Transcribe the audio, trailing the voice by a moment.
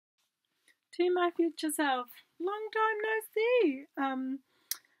To my future self, long time no see.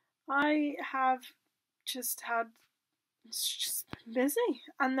 I have just had it's just been busy,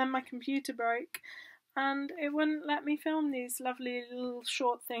 and then my computer broke, and it wouldn't let me film these lovely little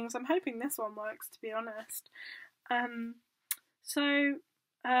short things. I'm hoping this one works, to be honest. Um, so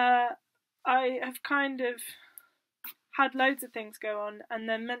uh, I have kind of had loads of things go on, and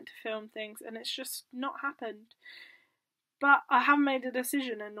then meant to film things, and it's just not happened. But I have made a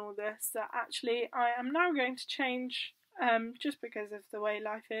decision in all this that actually I am now going to change, just because of the way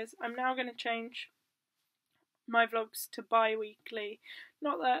life is, I'm now going to change my vlogs to bi-weekly.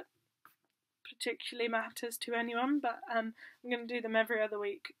 Not that particularly matters to anyone, but I'm going to do them every other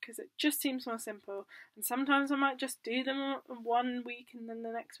week because it just seems more simple. And sometimes I might just do them one week and then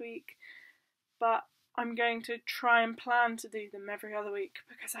the next week, but I'm going to try and plan to do them every other week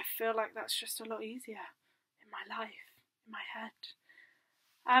because I feel like that's just a lot easier in my life, in my head.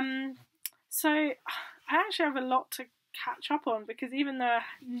 So I actually have a lot to catch up on because even though I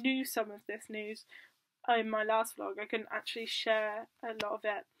knew some of this news in my last vlog, I couldn't actually share a lot of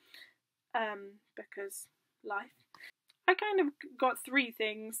it because life. I kind of got 3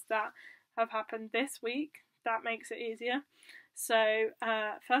 things that have happened this week that makes it easier. So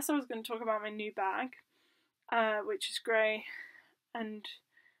first I was going to talk about my new bag, which is grey and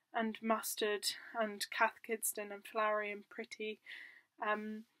mustard and Cath Kidston and flowery and pretty,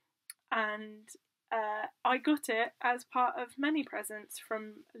 and I got it as part of many presents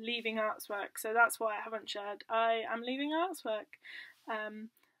from leaving Artswork, so that's why I haven't shared. I am leaving Artswork,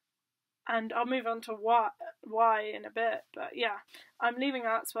 and I'll move on to why in a bit, but yeah, I'm leaving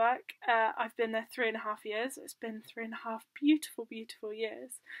Artswork. I've been there 3.5 years. It's been 3.5 beautiful, beautiful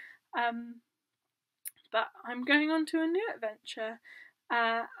years. But I'm going on to a new adventure,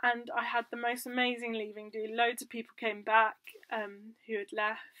 and I had the most amazing leaving do. Loads of people came back who had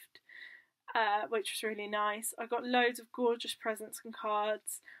left, which was really nice. I got loads of gorgeous presents and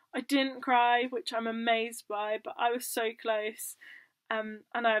cards. I didn't cry, which I'm amazed by, but I was so close. And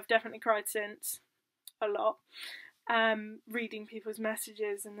I have definitely cried since, a lot, reading people's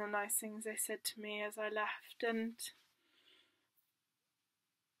messages and the nice things they said to me as I left, and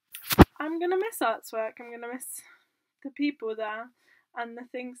I'm going to miss Artswork. I'm going to miss the people there and the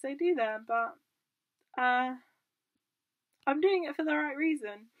things they do there, but I'm doing it for the right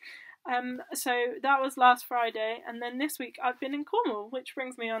reason. So that was last Friday, and then this week I've been in Cornwall, which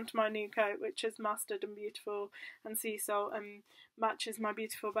brings me on to my new coat, which is mustard and beautiful and sea salt and matches my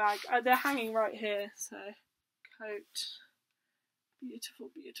beautiful bag. They're hanging right here, so coat, beautiful,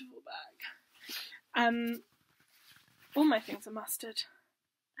 beautiful bag. All my things are mustard.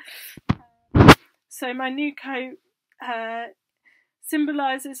 So my new coat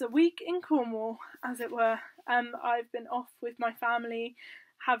symbolises a week in Cornwall, as it were. I've been off with my family,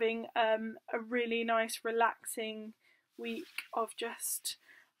 having a really nice relaxing week of just,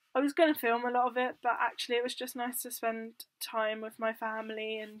 I was going to film a lot of it, but actually it was just nice to spend time with my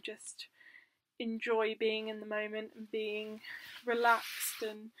family and just enjoy being in the moment and being relaxed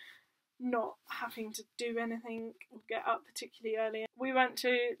and not having to do anything or get up particularly early. We went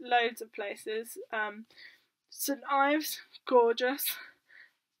to loads of places. St Ives, gorgeous.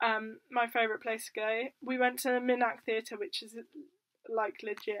 My favourite place to go. We went to Minack Theatre, which is like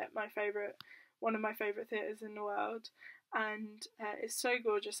legit one of my favourite theatres in the world, and it's so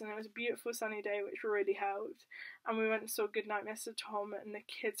gorgeous, and it was a beautiful sunny day which really helped. And we went and saw Goodnight Mr. Tom, and the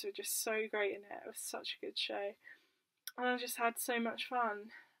kids were just so great in it. It was such a good show, and I just had so much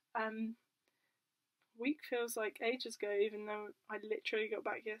fun. Week feels like ages ago, even though I literally got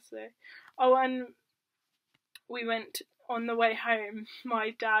back yesterday. Oh, and we went on the way home.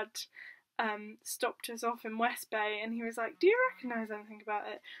 My dad stopped us off in West Bay, and he was like, "Do you recognise anything about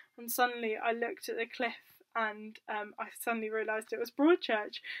it?" And suddenly I looked at the cliff, and I suddenly realised it was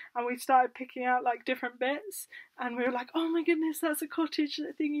Broadchurch, and we started picking out like different bits, and we were like, "Oh my goodness, that's a cottage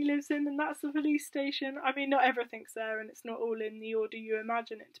that thingy lives in, and that's the police station." I mean, not everything's there, and it's not all in the order you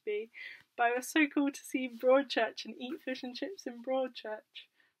imagine it to be, but it was so cool to see Broadchurch and eat fish and chips in Broadchurch.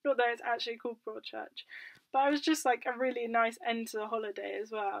 Not that it's actually called Broadchurch. But it was just like a really nice end to the holiday as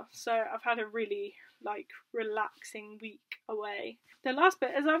well. So I've had a really like relaxing week away. The last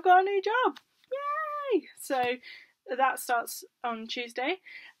bit is I've got a new job. Yay! So that starts on Tuesday,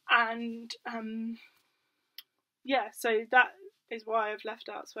 and yeah, so that is why I've left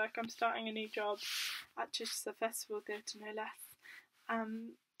Artswork. I'm starting a new job at Chichester Festival Theatre, no less,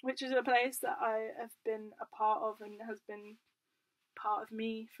 which is a place that I have been a part of and has been part of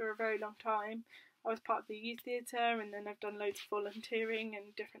me for a very long time. I was part of the youth theatre, and then I've done loads of volunteering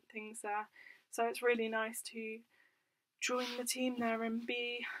and different things there. So it's really nice to join the team there and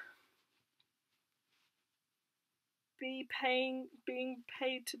be being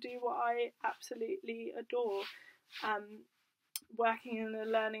paid to do what I absolutely adore. Working in the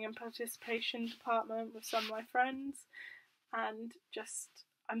learning and participation department with some of my friends, and just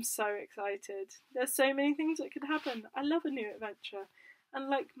I'm so excited. There's so many things that could happen. I love a new adventure, and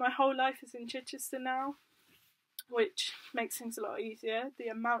like my whole life is in Chichester now, which makes things a lot easier. The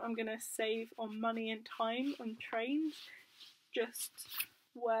amount I'm going to save on money and time on trains, just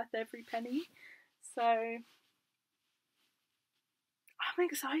worth every penny. So I'm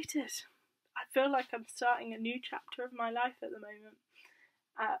excited. I feel like I'm starting a new chapter of my life at the moment,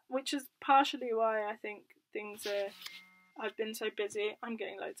 which is partially why I think I've been so busy. I'm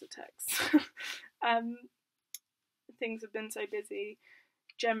getting loads of texts. Things have been so busy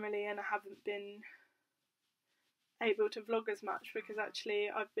generally, and I haven't been able to vlog as much because actually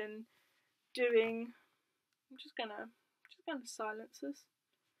I've been doing. I'm just gonna silence this.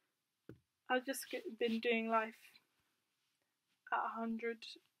 I've just been doing life at 100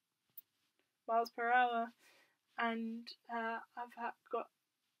 miles per hour, and I've got,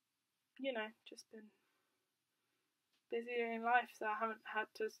 just been busy doing life, so I haven't had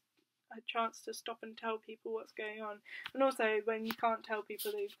a chance to stop and tell people what's going on. And also, when you can't tell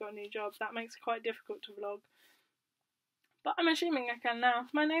people that you've got a new job, that makes it quite difficult to vlog. But I'm assuming I can now.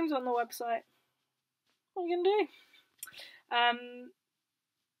 My name's on the website. What are you gonna do?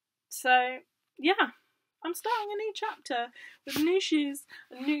 So yeah, I'm starting a new chapter with new shoes,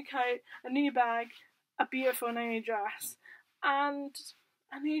 a new coat, a new bag, a beautiful new dress, and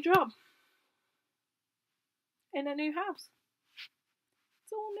a new job in a new house.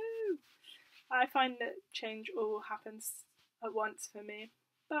 It's all new. I find that change all happens at once for me,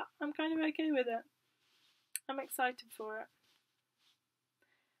 but I'm kind of okay with it. I'm excited for it.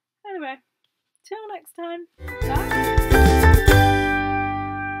 Anyway, till next time. Bye!